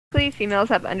honestly, females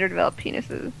have underdeveloped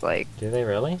penises. Like, Do they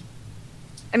really?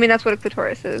 I mean, that's what a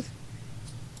clitoris is.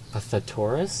 A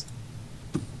clitoris?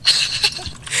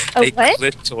 A A what?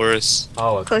 clitoris.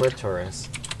 Oh, a Clit- clitoris.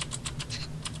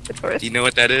 Clitoris. Do you know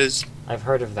what that is? I've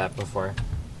heard of that before.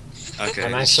 Okay,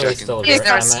 I'm just actually checking. still a He's virgin.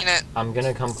 never seen it. I'm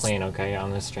gonna come clean, okay,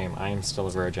 on this stream. I am still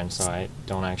a virgin, so I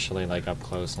don't actually, like, up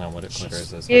close know what a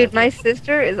clitoris is. Dude, my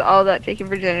sister is all about taking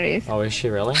virginities. Oh, is she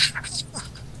really?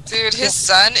 Dude, his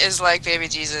son is like baby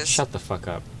Jesus. Shut the fuck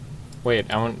up. Wait,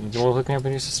 well, hook me up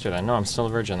with your sister then. No, I'm still a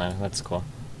virgin then. That's cool.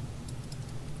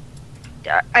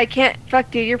 I can't.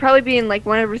 Fuck, dude. You're probably being like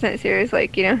 100% serious.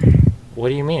 Like, you know. What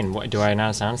do you mean? What, do I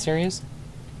not sound serious?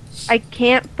 I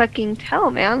can't fucking tell,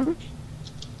 man.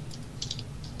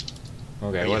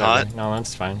 Okay, Are you whatever. hot? No,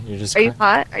 that's fine. You just. Are you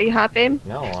hot? Are you hot, babe?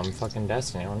 No, I'm fucking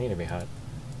Destiny. I don't need to be hot.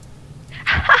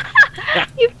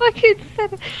 You fucking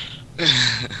said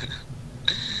it.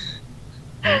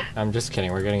 I'm just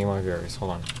kidding. We're getting more viewers.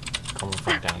 Hold on. Calm the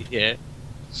fuck down. Yeah.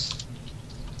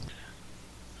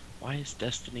 Why is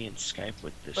Destiny in Skype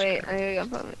with this Wait, girl? I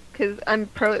gotta because I'm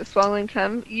pro at swallowing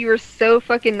cum. You were so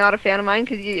fucking not a fan of mine.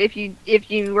 Because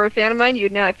if you were a fan of mine,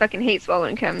 you'd know I fucking hate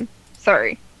swallowing cum.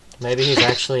 Sorry. Maybe he's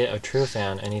actually a true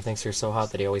fan, and he thinks you're so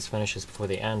hot that he always finishes before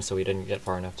the end, so he didn't get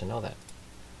far enough to know that.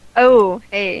 Oh,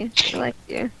 hey, I like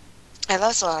you. I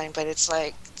love swallowing, but it's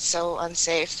like so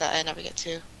unsafe that I never get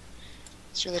to.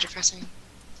 It's really depressing.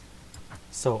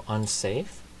 So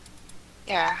unsafe?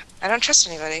 Yeah, I don't trust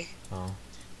anybody. Oh.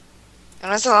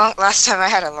 When was the last time I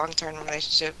had a long-term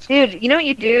relationship? Dude, you know what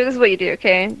you do? This is what you do,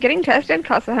 okay? Getting tested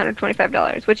costs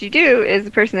 $125. What you do is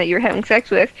the person that you're having sex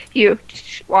with, you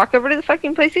walk over to the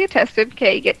fucking place to get tested,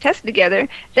 okay? You get tested together.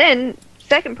 Then,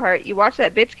 second part, you watch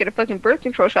that bitch get a fucking birth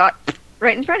control shot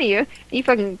right in front of you, and you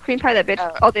fucking cream pie that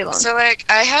bitch all day long. So like,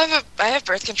 I have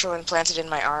birth control implanted in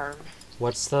my arm.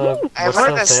 What's the I have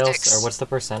one of those fails sticks. or what's the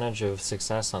percentage of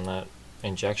success on that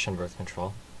injection birth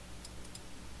control?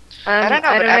 I don't know,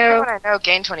 I but don't know. everyone I know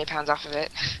gained 20 pounds off of it.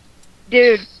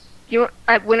 Dude,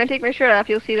 when I take my shirt off,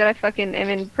 you'll see that I fucking am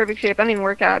in perfect shape. I don't even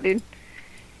work out, dude.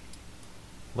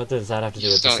 What does that have to do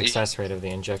with the Don't- success rate of the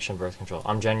injection birth control?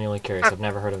 I'm genuinely curious. I've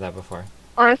never heard of that before.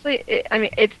 Honestly, I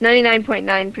mean, it's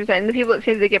 99.9%. And the people that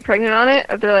say they get pregnant on it,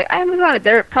 they're like, I was on it.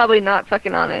 They're probably not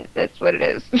fucking on it. That's what it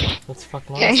is. That's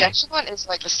fucking The awesome. injection one is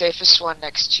like the safest one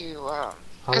next to, How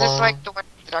because it's long, like the one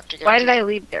the doctor gives Why you. did I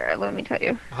leave there? Let me tell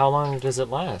you. how long does it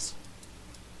last?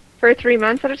 For 3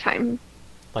 months at a time.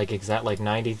 Like like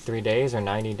 93 days or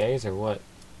 90 days or what?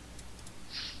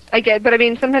 I get, but I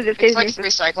mean, sometimes it stays It's like in your 3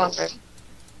 system cycles. longer.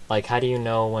 Like, how do you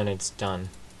know when it's done?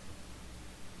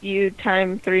 You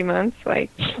time 3 months, like,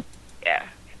 Yeah.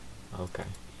 Okay.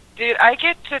 Dude, I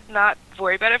get to not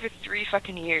worry about it for 3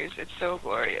 fucking years. It's so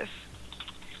glorious.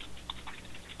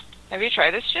 Have you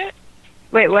tried this shit?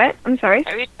 wait, what? I'm sorry.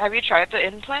 Have you tried the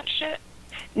implant shit?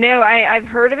 No, I've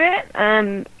heard of it.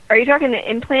 Are you talking the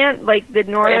implant, like the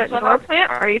Implant? Norplant,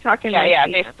 or are you talking Yeah, like yeah,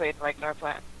 the- basically like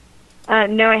Norplant.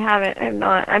 No, I haven't. I'm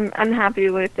not. I'm happy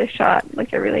with this shot.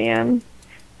 Like, I really am.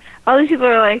 All these people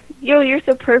are like, yo, you're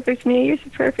so perfect, Mia. You're so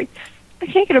perfect. I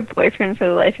can't get a boyfriend for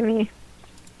the life of me.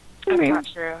 That's Okay. not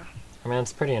true. I mean,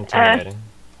 it's pretty intimidating.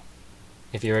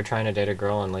 If you were trying to date a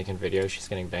girl and, like, in videos, she's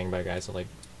getting banged by guys at, like,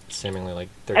 seemingly, like,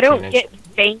 13 I don't inch.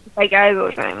 get banged by guys all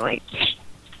the time. Like,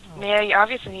 Yeah, you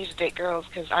obviously need to date girls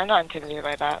because I'm not intimidated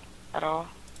by that at all.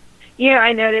 yeah,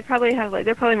 I know. They probably have, like,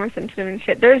 they're probably more sensitive and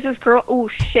shit. There's this girl, oh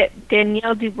shit,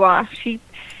 Danielle Dubois. She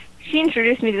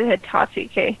introduced me to the Hitachi,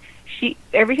 okay?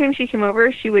 Every time she came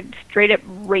over, she would straight up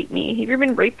rape me. Have you ever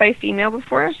been raped by a female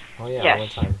before? Oh, yeah, all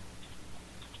Yes. the time.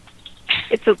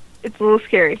 It's a little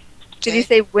scary. Did you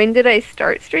say, when did I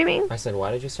start streaming? I said,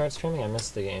 why did you start streaming? I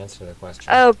missed the answer to the question.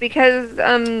 Oh, because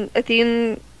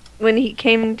Athene, when he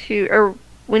came to, or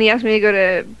when he asked me to go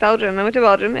to Belgium, I went to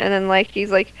Belgium, and then like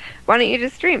he's like, "Why don't you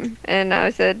just stream?" And I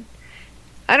said,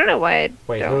 "I don't know why."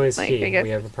 Wait, don't. who is like, he? I guess We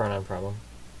have a pronoun problem.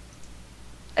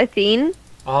 Athene.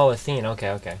 Oh, Athene.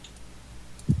 Okay, okay.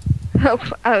 Oh,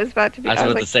 I was about to be. I was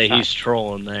about like, to say shocked. he's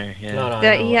trolling there. Yeah. No, no,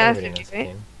 That I know. he has Everybody to knows do it.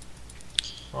 Athene.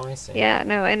 Oh, I see. Yeah,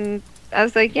 no, and I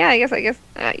was like, yeah, I guess,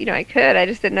 you know, I could. I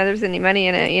just didn't know there was any money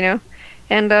in it, you know,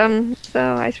 and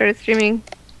so I started streaming.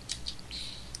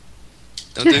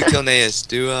 Don't do Kilneas,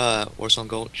 do Warsong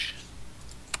Gulch.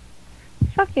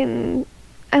 Fucking,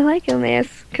 I like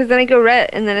Ilmaeus, because then I go ret,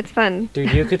 and then it's fun.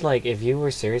 Dude, you could, like, if you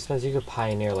were serious about this, you could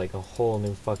pioneer, like, a whole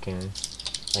new fucking,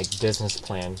 like, business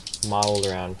plan modeled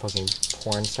around fucking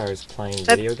porn stars playing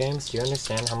That's- video games. Do you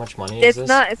understand how much money is It's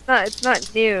this? it's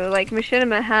not new. Like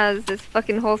Machinima has this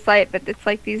fucking whole site, but it's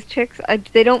like these chicks,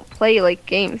 they don't play like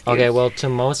games, dude. Okay, well, to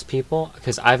most people,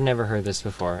 because I've never heard this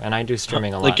before, and I do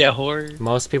streaming a lot. Look at horror.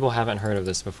 Most people haven't heard of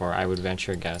this before, I would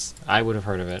venture a guess. I would have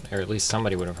heard of it, or at least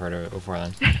somebody would have heard of it before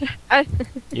then. I-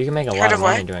 You can make a Heard lot of of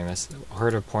money what? doing this.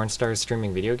 Heard of porn stars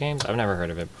streaming video games? I've never heard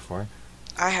of it before.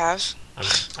 I have.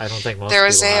 I don't think most There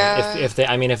was people a, have. If they,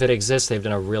 I mean, if it exists, they've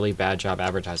done a really bad job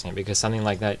advertising it, because something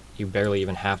like that, you barely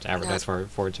even have to advertise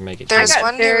for it to make it. There's I got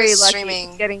one who very was lucky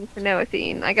streaming- getting to know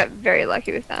Athene. I got very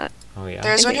lucky with that. Oh yeah.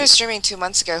 There was one who Okay. was streaming 2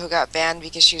 months ago who got banned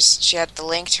because she had the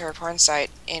link to her porn site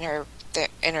in her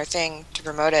thing to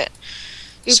promote it.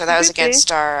 So that was Oopsie-doopsie.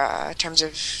 against our terms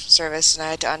of service, and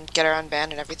I had to get her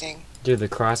unbanned and everything. Dude, the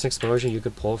cross exposure you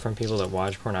could pull from people that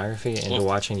watch pornography into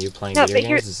watching you playing No, video but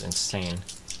here- games is insane.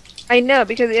 I know,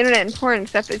 because the internet and porn and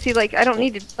stuff, but see, like, I don't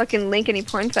need to fucking link any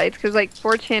porn sites, because, like,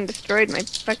 4chan destroyed my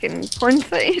fucking porn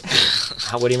site.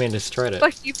 What do you mean destroyed it?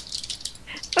 Fuck you.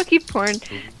 Fuck you, porn.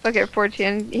 Fuck it,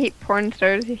 4chan. I hate porn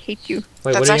stars. I hate you.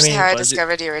 Wait, That's what do you actually mean? how I was it-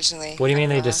 discovered you originally. What do you mean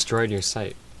they Uh, destroyed your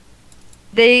site?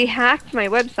 They hacked my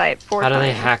website 4 How do times.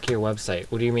 they hack your website?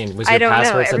 What do you mean? Was I your don't know.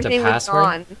 password set to Everything was password?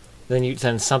 gone.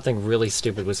 Then something really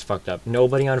stupid was fucked up.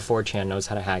 Nobody on 4chan knows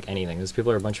how to hack anything. Those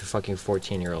people are a bunch of fucking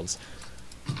 14-year-olds.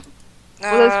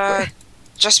 Well, those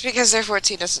just because they're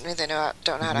 14 doesn't mean they don't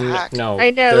know how to hack. No, I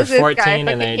know, they're this is 14 guy and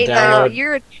fucking they hate that. download.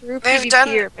 You're a true They've PvPer,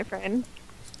 done- my friend.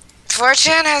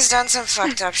 4chan has done some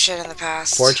fucked up shit in the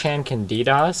past. 4chan can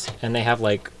DDoS, and they have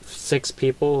like 6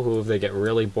 people who, if they get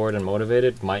really bored and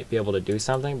motivated, might be able to do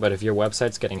something. But if your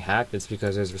website's getting hacked, it's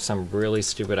because there's some really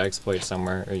stupid exploit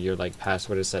somewhere, or your like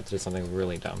password is set to something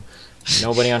really dumb.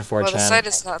 Nobody on 4chan. Well, the site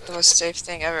is not the most safe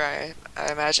thing ever,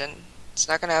 I imagine. It's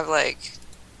not gonna have, like,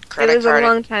 It credit was a card.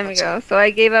 long time ago, so I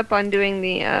gave up on doing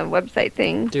the website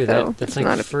thing. Dude, so that's it's like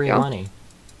not a free big deal. money.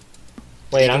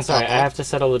 Wait, I'm can sorry. pop I up. have to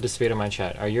settle a dispute in my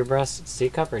chat. Are your breasts C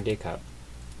cup or D cup?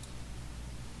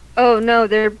 Oh no,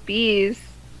 they're bees.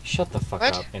 Shut the fuck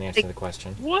What? up and answer the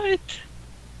question. What?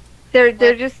 They're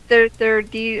What? just they're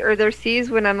D or they're C's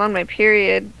when I'm on my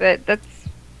period, but that's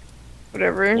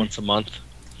whatever. Once a month.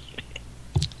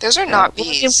 Those are Yeah, not well,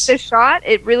 bees. with the shot,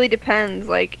 it really depends.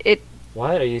 Like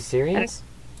What? Are you serious?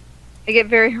 I get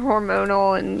very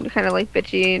hormonal and kind of like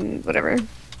bitchy and whatever.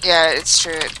 Yeah, it's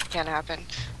true. It can happen.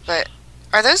 But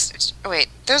are those? Oh, wait,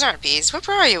 those aren't bees. What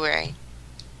bra are you wearing?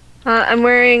 I'm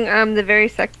wearing the very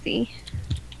sexy.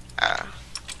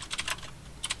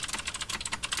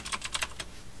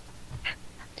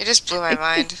 You just blew my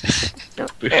mind. No,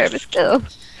 fair, but still.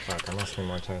 Fuck, I must be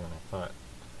more tired than I thought.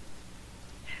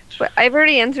 But I've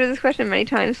already answered this question many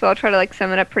times, so I'll try to like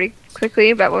sum it up pretty quickly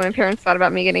about what my parents thought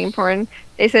about me getting in porn.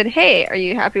 They said, "Hey, are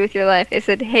you happy with your life?" I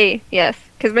said, "Hey, yes,"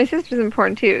 because my sister's in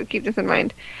porn too. Keep this in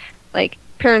mind. Like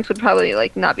parents would probably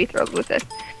like not be thrilled with this.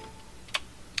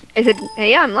 I said,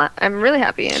 "Hey, yeah, I'm really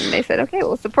happy," and they said, "Okay,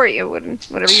 we'll support you,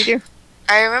 whatever you do."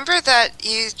 I remember that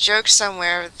you joked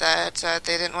somewhere that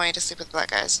they didn't want you to sleep with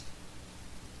black guys.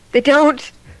 They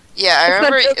don't. Yeah, I It's not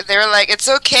remember joke. they were like, "It's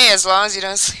okay as long as you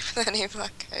don't sleep with any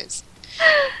black guys."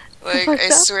 Like, What's I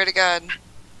that? swear to God.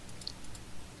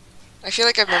 I feel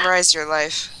like I've memorized your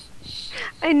life.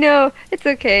 I know it's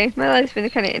okay. My life's been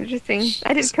kind of interesting.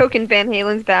 I did coke in Van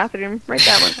Halen's bathroom. Write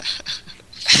that one.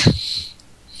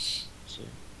 So,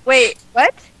 Wait,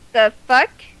 what the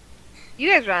fuck? You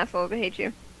guys are assholes. I hate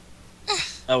you.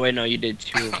 oh wait, no, you did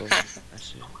 2 of them. I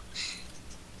see.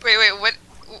 Wait, what?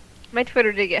 My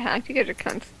Twitter did get hacked. You guys are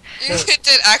cunts. It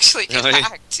did actually get Really?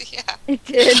 hacked. Yeah. It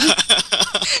did.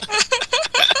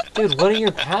 Dude, what are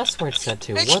your passwords set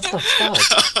to? What the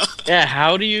fuck? Yeah,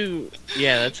 how do you?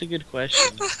 Yeah, that's a good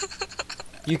question.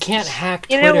 You can't hack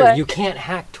You know Twitter. what? You can't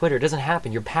hack Twitter. It doesn't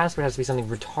happen. Your password has to be something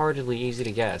retardedly easy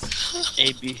to guess.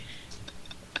 AB.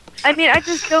 I mean, I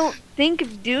just don't think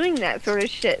of doing that sort of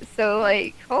shit. So,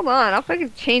 like, hold on. I'll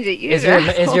fucking change it. You Is guys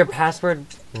your are is your assholes. password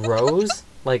Rose?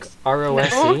 Like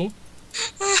ROSE?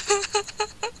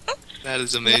 That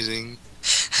is amazing.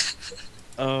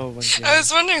 Oh my god. I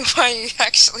was wondering why you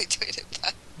actually tweeted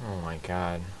that. Oh my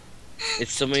god.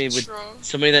 It's somebody with Troll.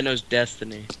 somebody that knows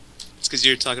Destiny. It's because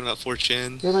you're talking about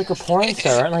 4chan. You're like a porn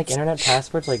star. Aren't like internet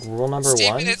passwords like rule number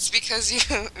Steven, one? it's because you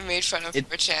made fun of It-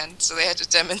 4chan, so they had to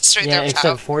demonstrate Yeah, their except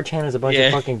power. 4chan is a bunch Yeah.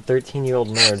 of fucking 13-year-old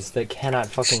nerds that cannot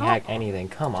fucking hack anything.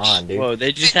 Come on, dude. Whoa,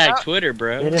 they just Yeah. hacked Twitter,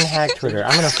 bro. They didn't hack Twitter.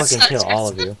 I'm gonna fucking kill all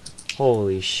of you.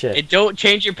 Holy shit. Hey, don't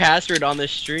change your password on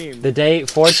this stream. The day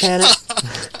 4chan...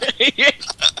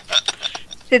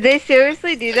 Did they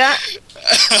seriously do that?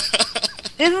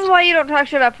 This is why you don't talk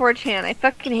shit about 4chan. I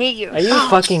fucking hate you. Are you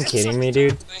fucking kidding me,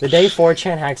 dude? The day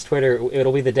 4chan hacks Twitter,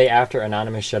 it'll be the day after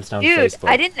Anonymous shuts down Dude, Facebook.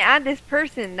 I didn't add this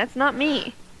person. That's not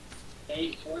me.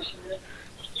 I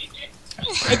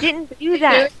didn't do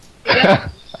that.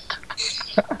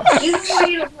 This is why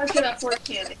you don't talk shit about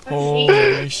 4chan.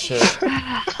 Holy shit.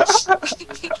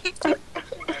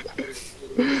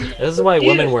 This is why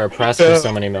women were oppressed for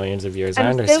so many millions of years. I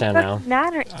understand now.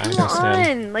 Matter. I Come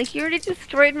understand. on. Like, you already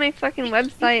destroyed my fucking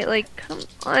website. Like, come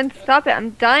on. Stop it.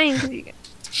 I'm dying. 'Cause you...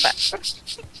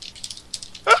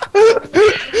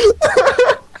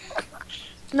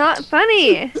 Not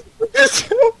funny.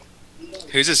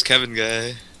 Who's this Kevin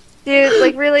guy? Dude,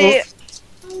 like, really...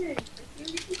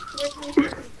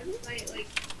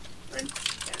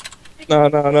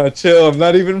 No, chill. I'm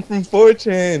not even from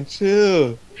 4chan.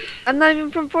 Chill. I'm not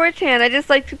even from 4chan. I just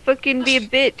like to fucking be a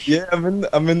bitch. Yeah, I'm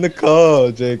in the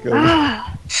call, Jacob.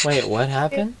 Ah, Wait, what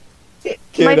happened?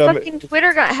 Kid, my I'm- fucking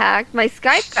Twitter got hacked. My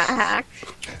Skype got hacked.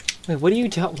 Wait, what are you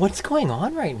what's going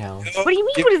on right now? What do you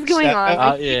mean? What is going on?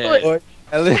 Like, yeah. people-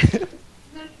 Ellen.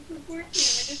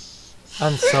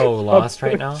 I'm so lost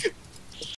right now.